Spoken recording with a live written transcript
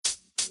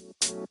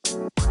Hi,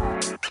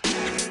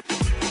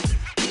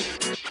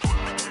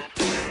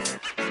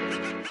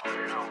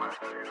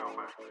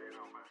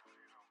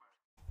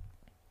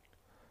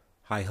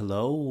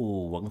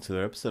 hello. Welcome to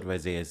another episode of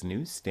Isaiah's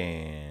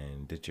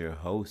Newsstand. It's your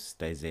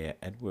host, Isaiah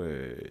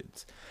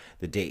Edwards.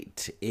 The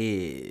date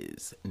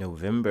is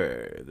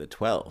November the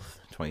 12th,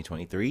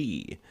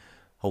 2023.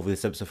 Hopefully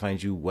this episode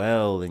finds you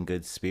well in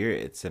good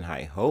spirits and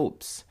high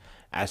hopes.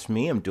 As for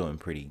me, I'm doing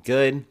pretty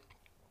good.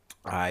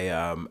 I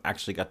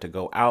actually got to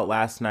go out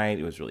last night.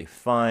 It was really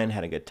fun.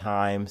 Had a good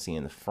time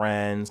seeing the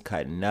friends,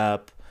 cutting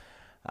up.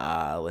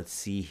 Let's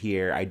see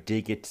here. I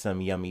did get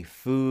some yummy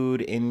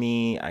food in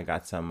me. I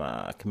got some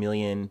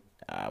Chameleon,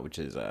 which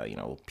is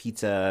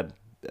pizza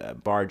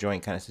bar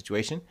joint kind of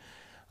situation.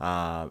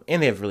 And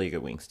they have really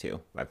good wings too.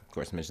 I of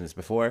course mentioned this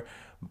before,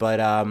 but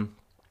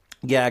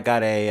yeah, I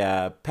got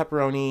a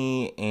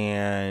pepperoni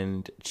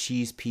and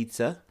cheese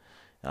pizza.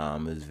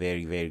 It was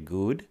very very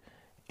good.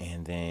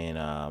 And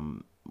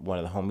then one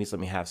of the homies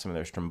let me have some of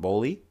their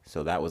stromboli,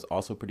 so that was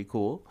also pretty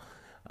cool.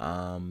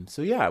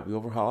 So yeah, we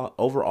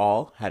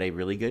overall had a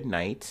really good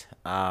night.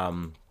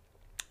 I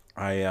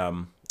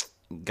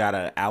got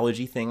an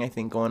allergy thing I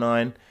think going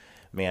on.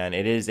 Man,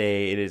 it is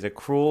a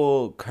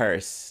cruel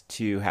curse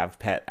to have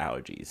pet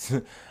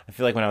allergies. I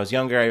feel like when I was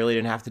younger, I really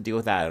didn't have to deal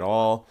with that at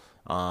all.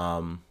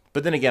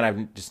 But then again,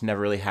 I've just never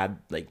really had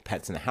like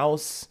pets in the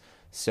house,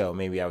 so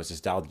maybe I was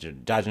just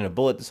dodging a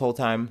bullet this whole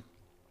time.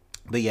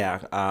 But yeah,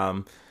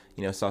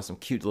 saw some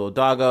cute little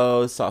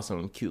doggos, saw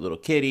some cute little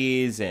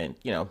kitties, and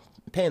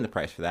paying the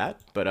price for that.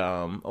 But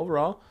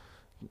overall,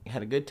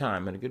 had a good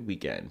time, had a good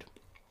weekend.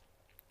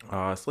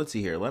 So let's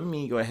see here. Let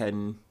me go ahead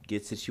and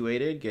get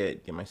situated,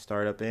 get my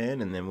startup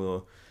in, and then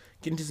we'll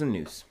get into some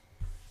news.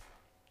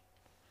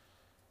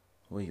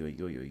 Oi, oi,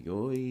 oi, oi,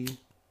 oi.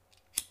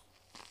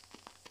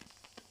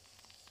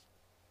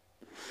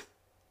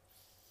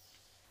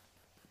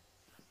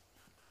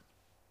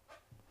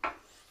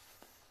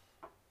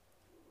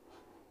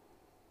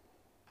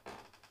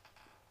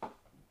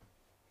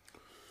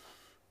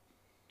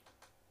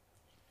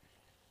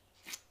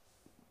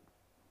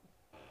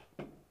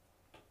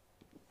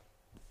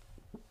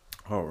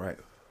 All right.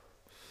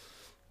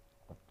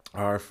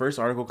 Our first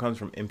article comes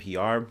from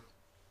NPR.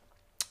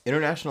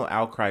 International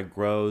outcry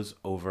grows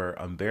over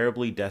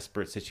unbearably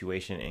desperate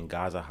situation in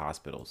Gaza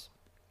hospitals.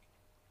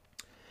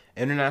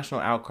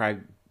 International outcry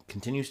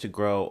continues to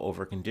grow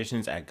over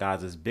conditions at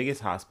Gaza's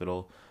biggest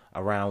hospital,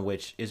 around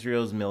which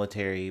Israel's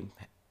military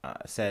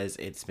says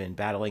it's been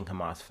battling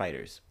Hamas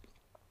fighters.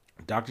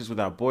 Doctors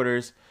Without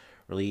Borders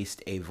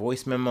released a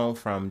voice memo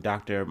from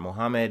Dr.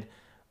 Mohammed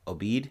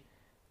Obeid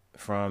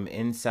from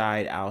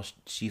inside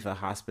Al-Shifa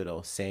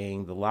hospital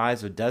saying the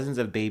lives of dozens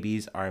of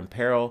babies are in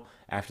peril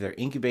after their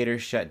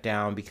incubators shut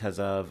down because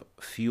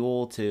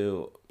fuel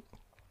to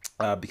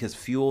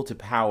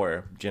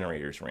power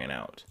generators ran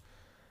out.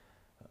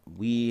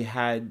 We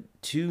had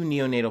two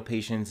neonatal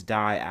patients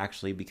die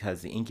actually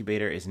because the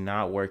incubator is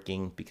not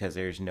working because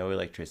there's no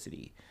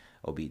electricity,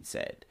 Obeid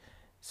said.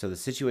 So the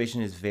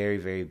situation is very,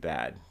 very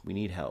bad. We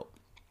need help.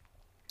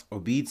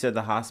 Obeid said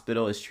the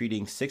hospital is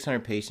treating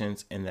 600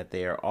 patients and that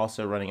they are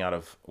also running out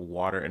of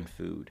water and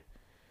food.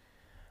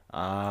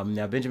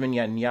 Now, Benjamin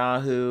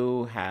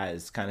Netanyahu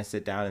has kind of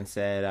sit down and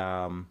said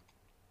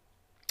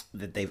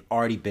that they've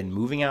already been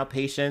moving out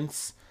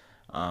patients,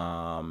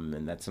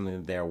 and that's something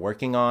that they're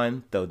working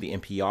on, though the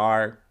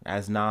NPR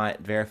has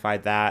not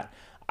verified that.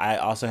 I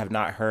also have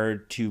not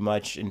heard too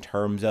much in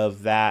terms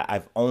of that.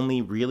 I've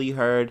only really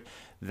heard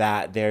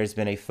that there's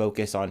been a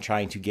focus on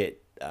trying to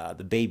get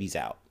the babies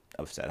out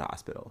of said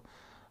hospital.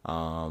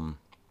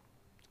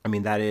 I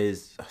mean, that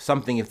is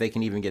something if they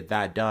can even get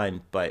that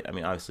done. But, I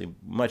mean, obviously,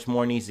 much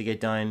more needs to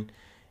get done.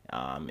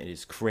 It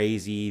is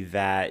crazy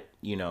that,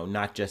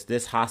 not just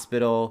this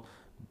hospital,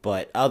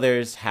 but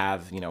others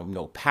have,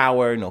 no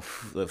power, no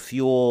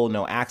fuel,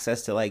 no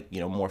access to,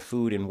 more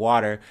food and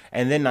water.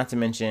 And then not to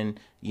mention,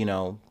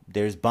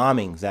 there's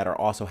bombings that are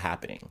also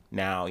happening.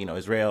 Now,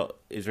 Israel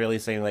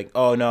is saying like,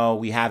 oh, no,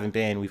 we haven't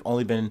been. We've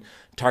only been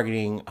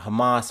targeting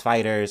Hamas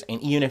fighters.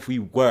 And even if we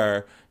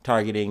were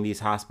targeting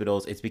these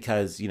hospitals, it's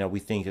because, we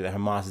think that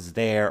Hamas is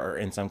there or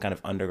in some kind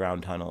of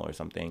underground tunnel or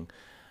something.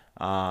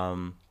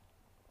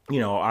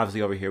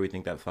 Obviously over here we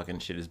think that fucking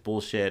shit is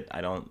bullshit.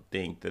 I don't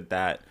think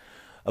that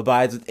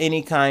abides with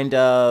any kind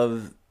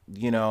of,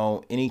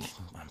 I'm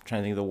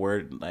trying to think of the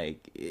word,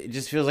 like, it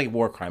just feels like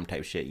war crime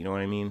type shit, you know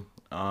what I mean?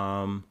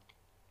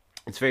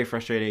 It's very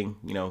frustrating,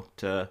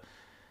 to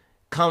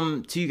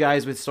come to you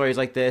guys with stories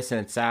like this, and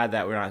it's sad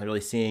that we're not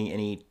really seeing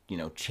any,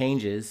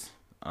 changes.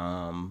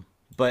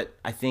 But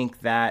I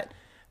think that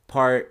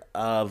part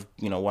of,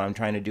 what I'm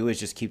trying to do is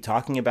just keep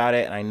talking about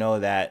it. And I know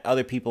that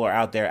other people are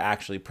out there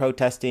actually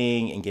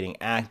protesting and getting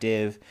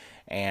active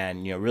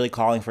and, really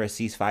calling for a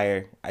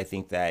ceasefire. I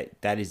think that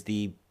is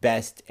the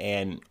best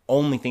and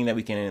only thing that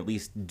we can at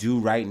least do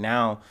right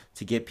now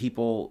to get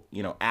people,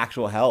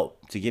 actual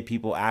help, to get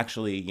people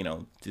actually,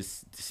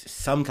 just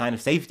some kind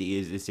of safety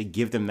is to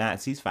give them that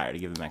ceasefire, to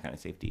give them that kind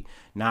of safety,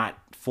 not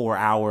 4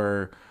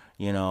 hour,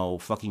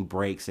 fucking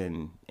breaks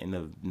in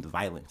the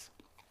violence.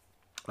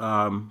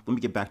 Let me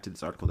get back to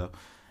this article, though.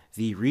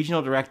 The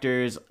regional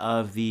directors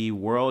of the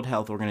World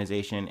Health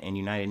Organization and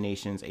United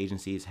Nations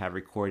agencies have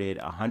recorded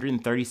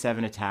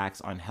 137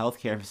 attacks on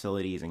healthcare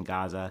facilities in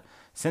Gaza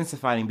since the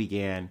fighting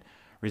began,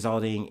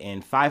 resulting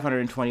in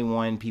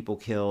 521 people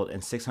killed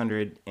and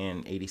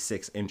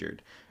 686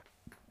 injured.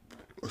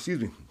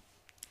 Excuse me.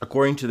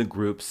 According to the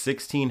group,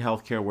 16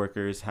 healthcare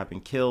workers have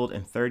been killed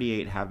and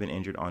 38 have been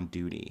injured on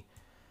duty.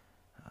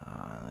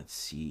 Let's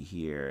see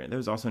here. There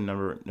was also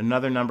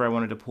another number I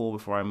wanted to pull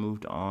before I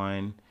moved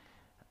on.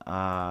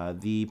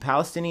 The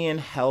Palestinian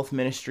Health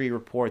Ministry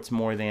reports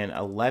more than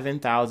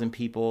 11,000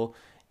 people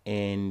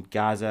in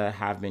Gaza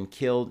have been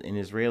killed in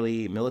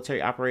Israeli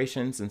military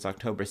operations since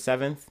October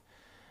 7th.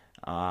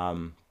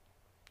 And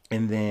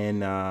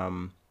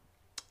then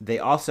they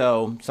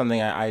also,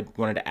 something I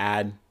wanted to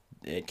add,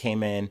 it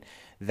came in,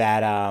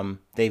 that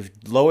they've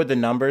lowered the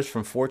numbers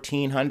from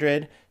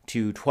 1,400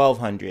 to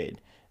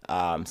 1,200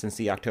 since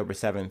the October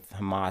 7th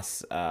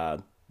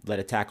Hamas led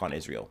attack on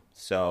Israel.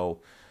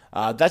 So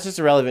that's just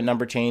a relevant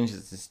number change.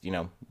 It's just,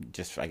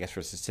 just I guess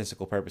for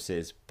statistical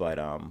purposes. But,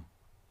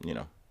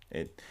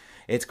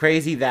 it's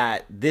crazy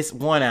that this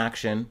one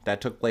action that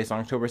took place on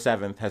October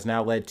 7th has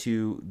now led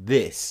to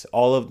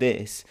all of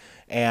this.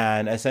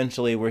 And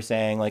essentially we're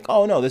saying like,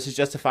 oh no, this is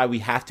justified. We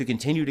have to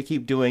continue to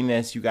keep doing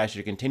this. You guys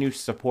should continue to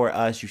support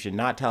us. You should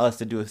not tell us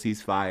to do a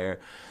ceasefire.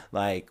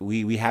 Like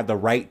we have the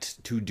right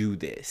to do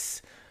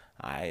this.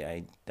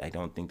 I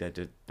don't think that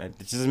it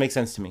doesn't make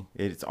sense to me.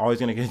 It's always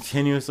going to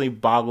continuously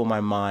boggle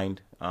my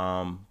mind.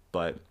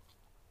 But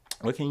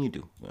what can you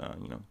do? Like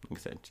I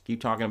said, keep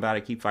talking about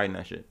it. Keep fighting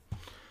that shit.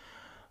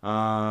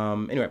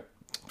 Anyway,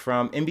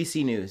 from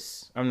NBC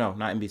News. Oh, no,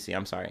 not NBC.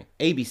 I'm sorry.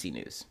 ABC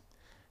News.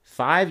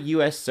 5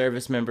 U.S.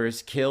 service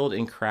members killed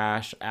in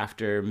crash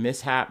after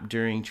mishap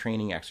during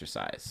training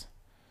exercise.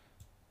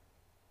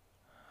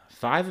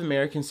 5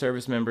 American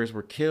service members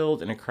were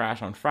killed in a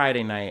crash on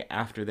Friday night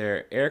after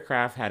their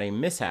aircraft had a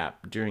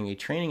mishap during a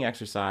training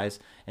exercise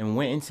and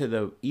went into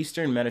the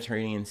eastern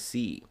Mediterranean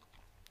Sea,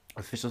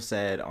 officials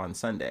said on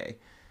Sunday.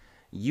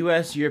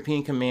 U.S.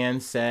 European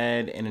Command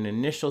said in an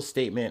initial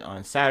statement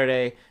on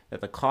Saturday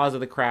that the cause of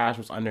the crash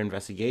was under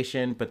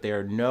investigation, but there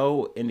are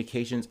no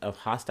indications of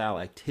hostile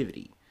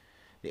activity.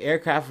 The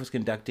aircraft was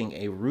conducting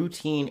a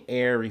routine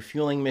air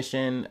refueling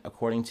mission,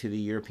 according to the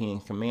European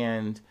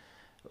Command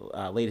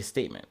latest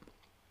statement,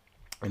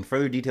 and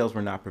further details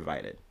were not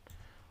provided.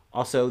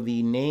 Also,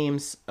 the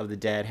names of the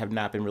dead have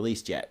not been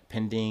released yet,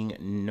 pending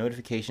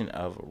notification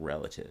of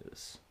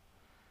relatives.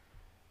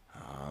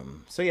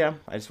 So yeah,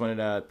 I just wanted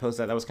to post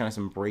that. That was kind of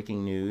some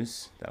breaking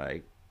news that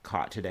I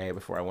caught today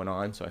before I went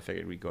on, so I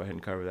figured we'd go ahead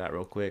and cover that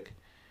real quick.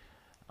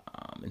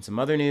 And some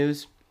other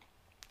news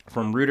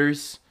from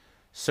Reuters.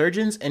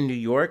 Surgeons in New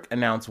York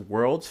announce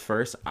world's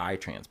first eye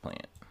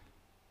transplant.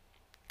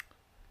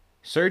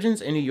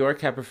 Surgeons in New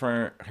York have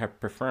performed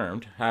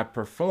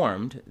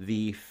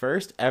the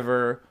first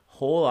ever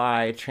whole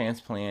eye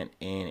transplant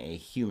in a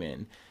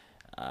human.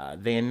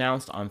 They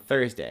announced on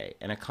Thursday,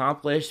 an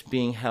accomplishment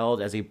being held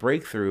as a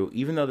breakthrough,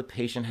 even though the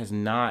patient has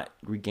not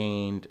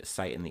regained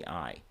sight in the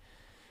eye.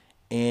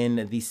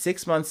 In the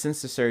 6 months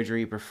since the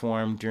surgery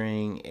performed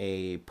during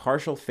a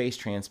partial face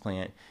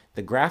transplant,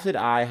 the grafted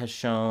eye has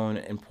shown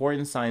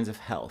important signs of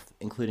health,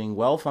 including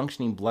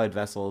well-functioning blood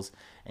vessels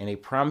and a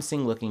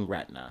promising-looking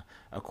retina,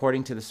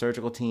 according to the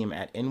surgical team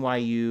at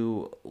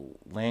NYU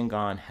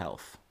Langone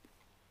Health.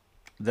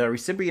 The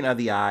recipient of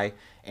the eye,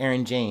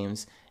 Aaron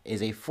James,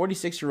 is a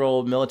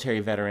 46-year-old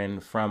military veteran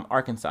from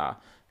Arkansas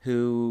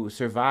who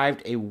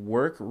survived a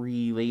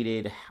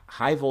work-related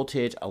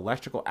high-voltage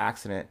electrical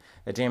accident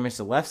that damaged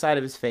the left side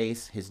of his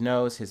face, his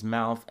nose, his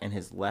mouth, and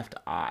his left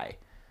eye.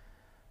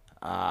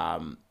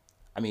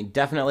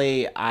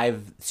 Definitely,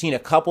 I've seen a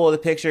couple of the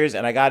pictures,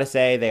 and I gotta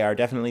say, they are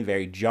definitely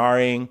very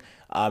jarring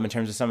in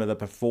terms of some of the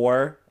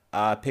before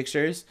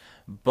pictures.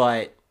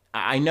 But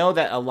I know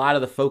that a lot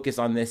of the focus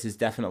on this is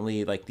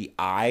definitely like the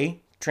eye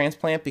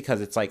transplant,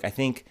 because it's like, I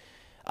think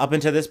up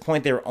until this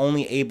point, they were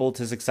only able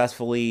to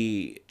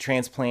successfully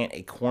transplant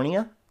a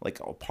cornea, like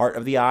a part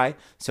of the eye.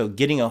 So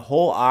getting a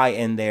whole eye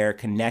in there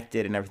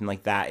connected and everything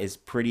like that is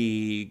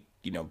pretty,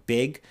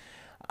 big.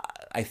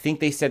 I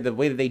think they said the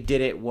way that they did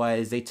it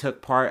was they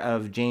took part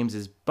of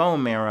James's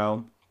bone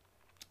marrow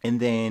and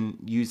then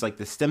used like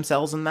the stem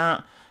cells in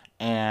that.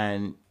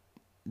 And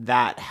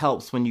that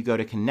helps when you go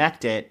to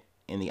connect it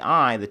in the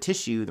eye, the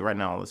tissue, the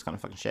retina, all this kind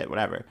of fucking shit,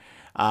 whatever,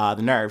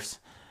 the nerves.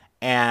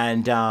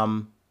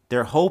 And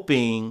they're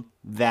hoping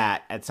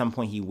that at some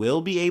point he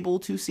will be able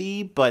to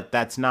see, but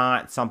that's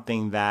not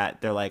something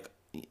that they're like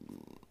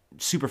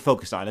super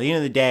focused on. At the end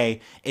of the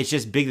day, it's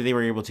just big that they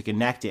were able to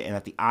connect it and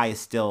that the eye is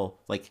still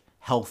like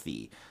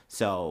healthy.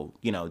 So,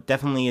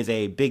 definitely is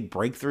a big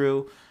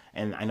breakthrough.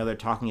 And I know they're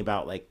talking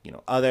about like,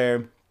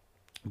 other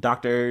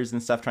doctors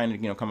and stuff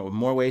trying to, come up with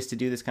more ways to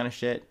do this kind of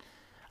shit.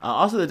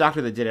 Also, the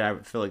doctor that did it, I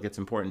feel like it's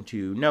important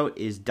to note,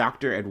 is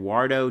Dr.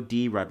 Eduardo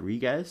D.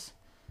 Rodriguez.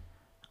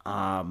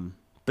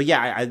 But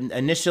yeah,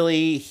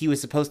 initially he was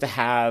supposed to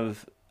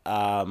have,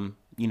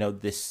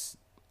 this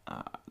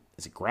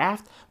is it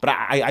graft? But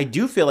I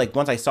do feel like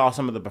once I saw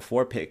some of the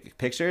before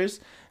pictures,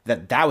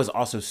 that was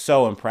also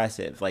so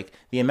impressive. Like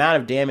the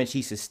amount of damage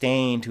he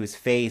sustained to his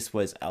face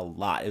was a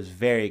lot. It was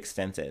very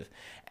extensive.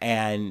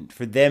 And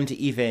for them to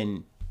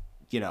even,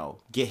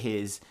 get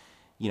his,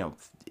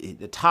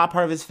 the top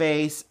part of his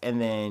face,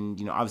 and then,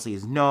 obviously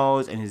his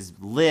nose and his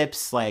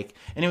lips, like,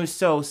 and it was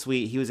so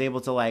sweet. He was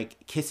able to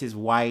like kiss his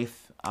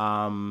wife,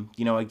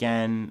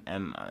 again.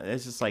 And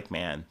it's just like,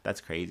 man, that's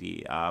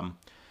crazy.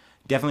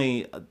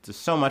 Definitely there's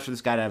so much for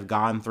this guy to have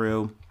gone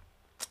through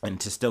and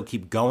to still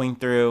keep going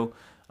through.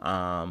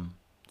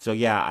 So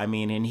yeah, I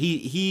mean, and he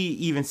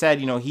even said,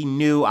 he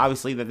knew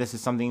obviously that this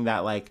is something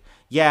that like,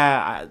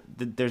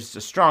 there's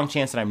a strong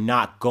chance that I'm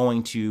not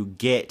going to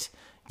get,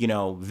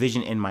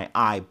 vision in my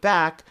eye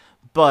back,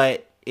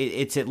 but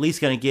it's at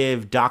least going to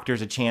give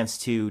doctors a chance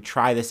to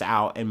try this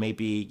out, and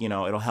maybe,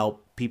 it'll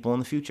help people in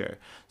the future.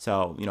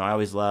 So, I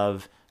always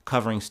love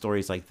covering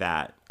stories like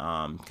that.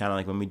 Kind of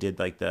like when we did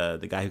like the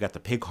guy who got the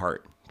pig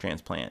heart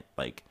transplant,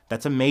 like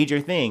that's a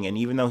major thing. And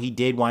even though he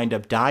did wind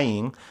up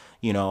dying,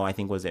 I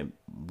think was it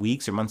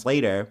weeks or months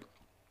later,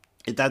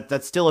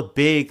 that's still a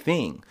big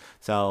thing.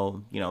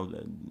 So,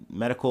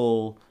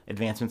 medical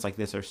advancements like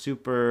this are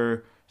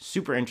super,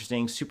 super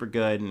interesting, super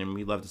good, and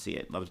we love to see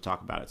it, love to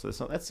talk about it.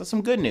 So that's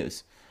some good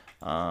news.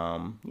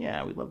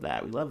 Yeah, we love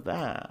that. We love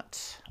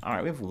that. All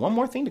right, we have one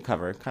more thing to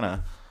cover. Kind of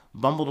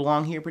bumbled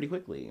along here pretty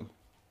quickly.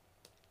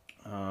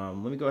 Let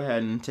me go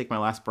ahead and take my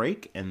last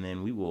break, and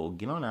then we will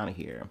get on out of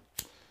here.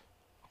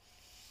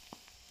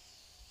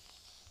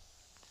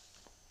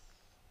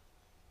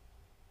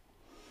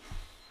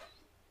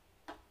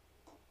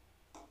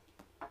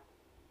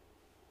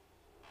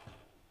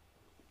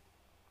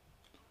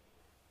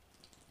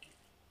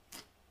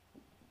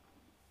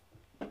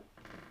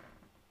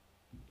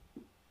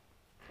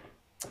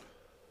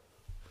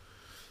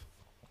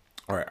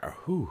 All right,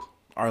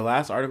 our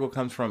last article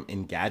comes from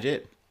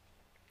Engadget.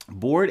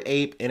 Bored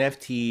Ape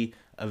NFT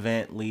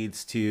event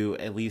leads to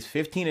at least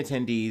 15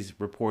 attendees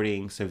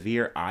reporting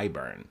severe eye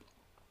burn.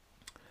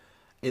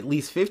 At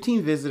least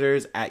 15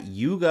 visitors at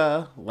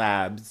Yuga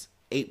Labs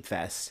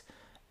Apefest,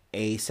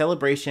 a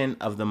celebration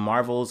of the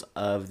marvels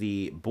of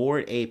the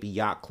Bored Ape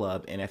Yacht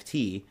Club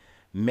NFT,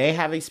 may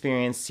have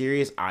experienced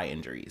serious eye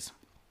injuries.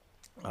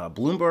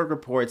 Bloomberg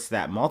reports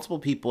that multiple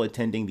people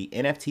attending the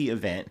NFT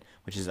event,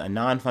 which is a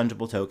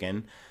non-fungible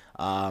token,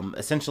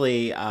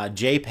 essentially a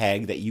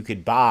JPEG that you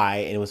could buy,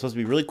 and it was supposed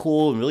to be really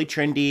cool and really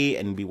trendy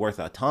and be worth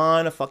a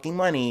ton of fucking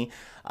money.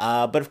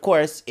 But of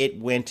course, it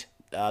went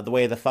the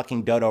way of the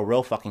fucking dodo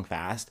real fucking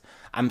fast.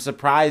 I'm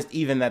surprised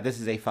even that this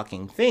is a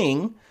fucking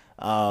thing.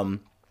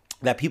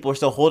 That people are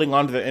still holding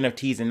on to their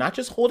NFTs, and not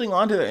just holding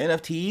on to their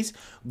NFTs,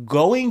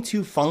 going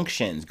to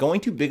functions,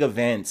 going to big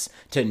events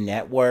to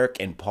network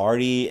and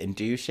party and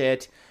do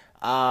shit.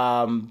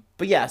 But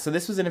yeah, so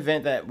this was an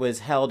event that was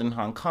held in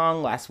Hong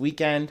Kong last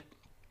weekend.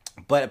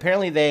 But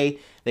apparently they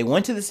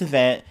went to this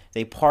event,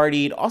 they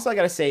partied. Also, I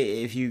gotta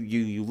say, if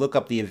you look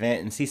up the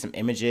event and see some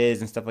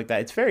images and stuff like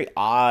that, it's very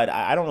odd.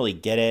 I don't really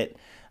get it.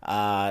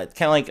 It's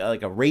kind of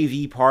like a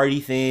ravey party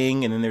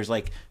thing, and then there's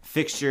like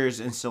fixtures,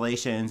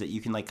 installations that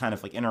you can like kind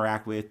of like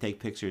interact with,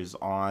 take pictures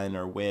on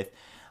or with.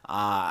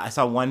 I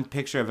saw one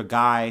picture of a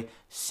guy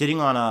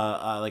sitting on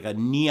a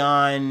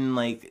neon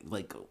like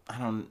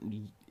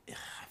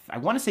I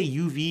want to say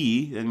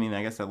UV. I mean,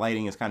 I guess the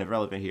lighting is kind of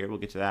relevant here. We'll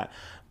get to that,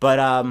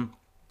 but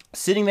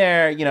sitting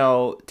there,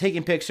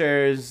 taking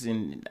pictures,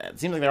 and it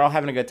seems like they're all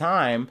having a good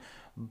time,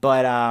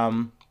 but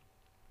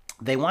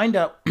they wind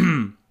up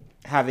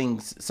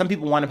some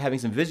people wind up having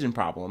some vision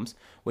problems,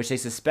 which they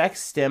suspect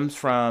stems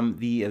from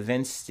the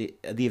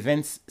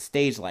event's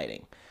stage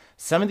lighting.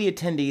 Some of the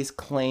attendees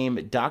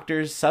claim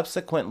doctors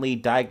subsequently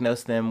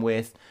diagnosed them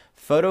with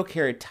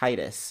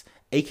photokeratitis,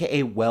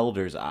 aka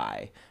welder's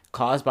eye,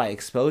 caused by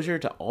exposure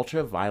to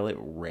ultraviolet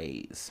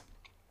rays.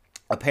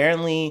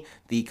 Apparently,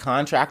 the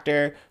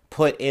contractor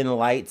put in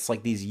lights,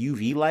 like these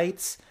UV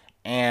lights,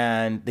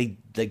 and they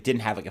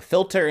didn't have like a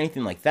filter or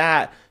anything like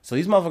that. So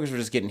these motherfuckers were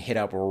just getting hit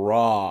up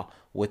raw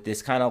with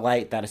this kind of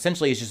light that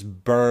essentially is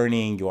just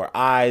burning your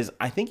eyes.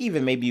 I think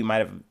even maybe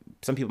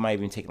some people might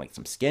have even taken like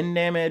some skin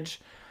damage.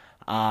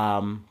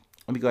 Let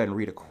me go ahead and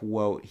read a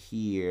quote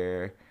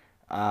here.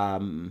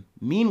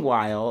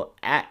 Meanwhile,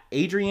 at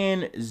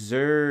Adrian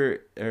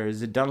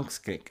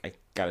Zedunskik, I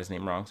got his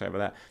name wrong, sorry about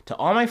that. To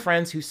all my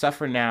friends who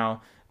suffer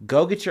now,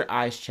 go get your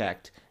eyes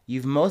checked.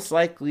 You've most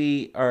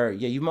literally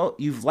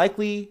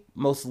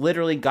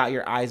got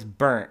your eyes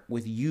burnt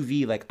with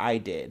UV like I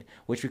did,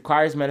 which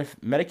requires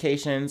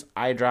medications,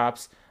 eye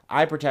drops,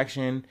 eye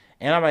protection,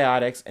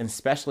 antibiotics, and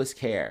specialist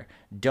care.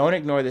 Don't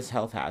ignore this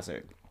health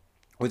hazard.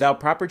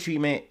 Without proper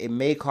treatment, it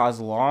may cause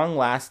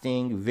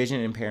long-lasting vision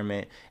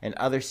impairment and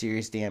other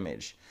serious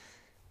damage.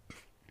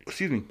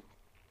 Excuse me.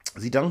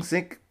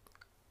 Zedunksik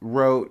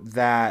wrote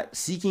that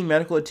seeking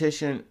medical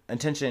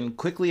attention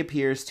quickly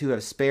appears to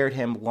have spared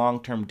him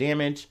long-term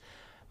damage.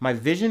 My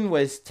vision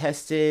was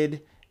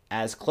tested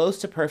as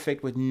close to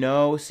perfect with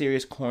no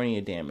serious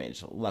cornea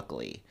damage,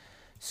 luckily.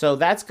 So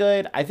that's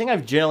good. I think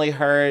I've generally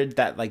heard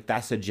that like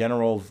that's a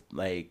general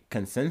like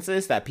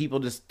consensus that people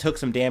just took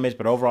some damage,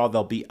 but overall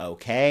they'll be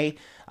okay.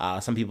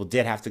 Some people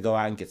did have to go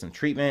out and get some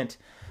treatment.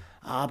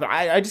 But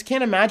I just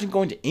can't imagine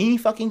going to any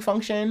fucking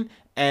function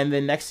and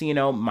then next thing you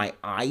know, my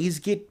eyes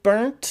get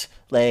burnt.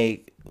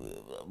 Like,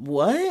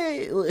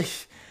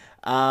 what?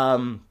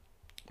 Now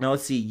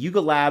let's see. Yuga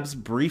Labs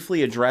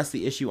briefly addressed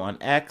the issue on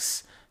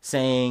X,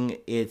 saying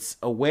it's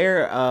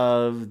aware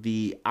of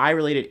the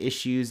eye-related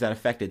issues that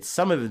affected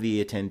some of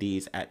the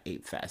attendees at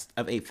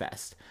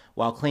Apefest,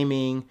 while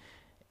claiming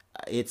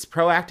it's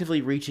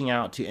proactively reaching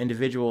out to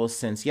individuals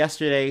since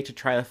yesterday to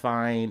try to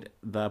find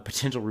the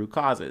potential root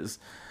causes.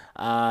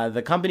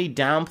 The company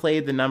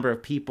downplayed the number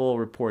of people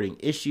reporting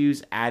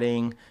issues,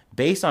 adding,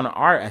 based on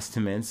our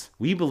estimates,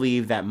 we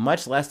believe that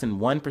much less than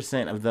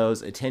 1% of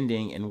those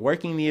attending and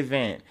working the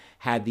event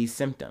had these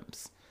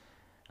symptoms.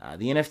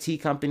 The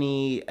NFT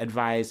company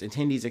advised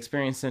attendees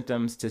experience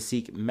symptoms to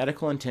seek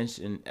medical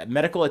attention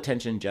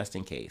just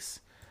in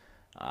case.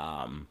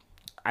 At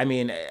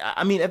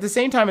the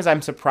same time as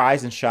I'm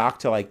surprised and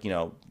shocked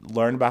to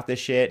learn about this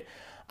shit,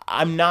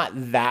 I'm not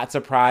that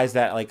surprised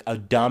that like a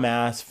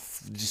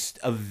dumbass just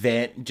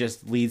event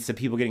just leads to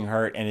people getting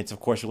hurt, and it's of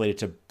course related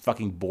to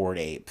fucking bored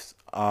apes.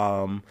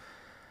 I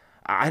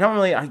don't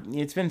really.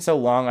 It's been so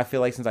long. I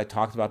feel like since I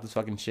talked about this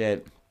fucking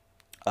shit.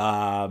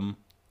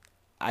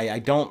 I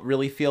don't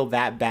really feel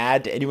that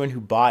bad to anyone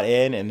who bought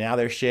in and now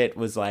their shit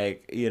was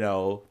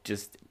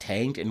just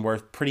tanked and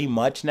worth pretty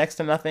much next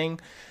to nothing.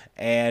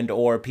 And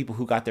or people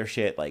who got their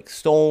shit like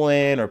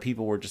stolen, or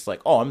people were just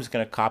like, oh, I'm just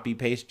gonna copy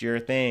paste your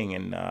thing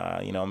and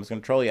I'm just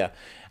gonna troll you.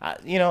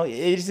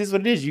 It is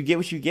what it is. You get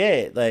what you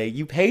get. Like,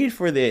 you paid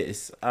for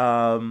this.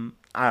 I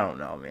don't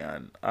know,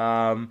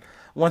 man.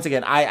 Once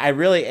again, I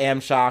really am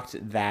shocked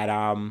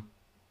that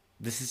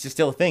this is just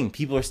still a thing.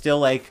 People are still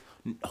like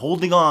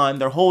holding on.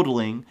 They're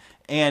hodling,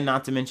 and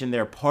not to mention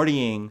they're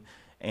partying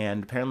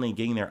and apparently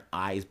getting their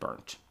eyes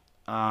burnt.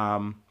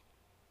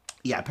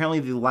 Apparently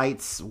the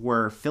lights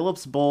were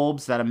Philips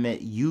bulbs that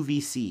emit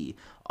UVC,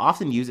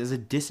 often used as a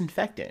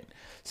disinfectant.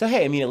 So,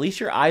 hey, at least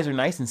your eyes are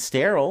nice and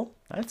sterile.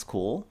 That's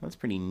cool. That's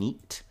pretty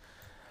neat.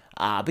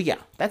 But yeah,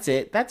 that's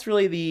it. That's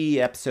really the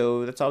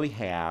episode. That's all we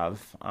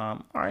have.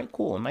 All right,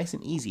 cool. Nice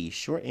and easy.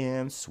 Short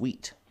and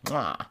sweet.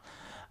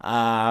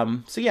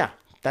 So yeah,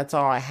 that's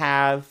all I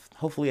have.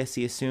 Hopefully I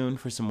see you soon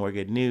for some more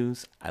good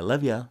news. I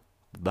love ya.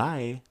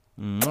 Bye.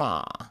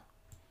 Mwah.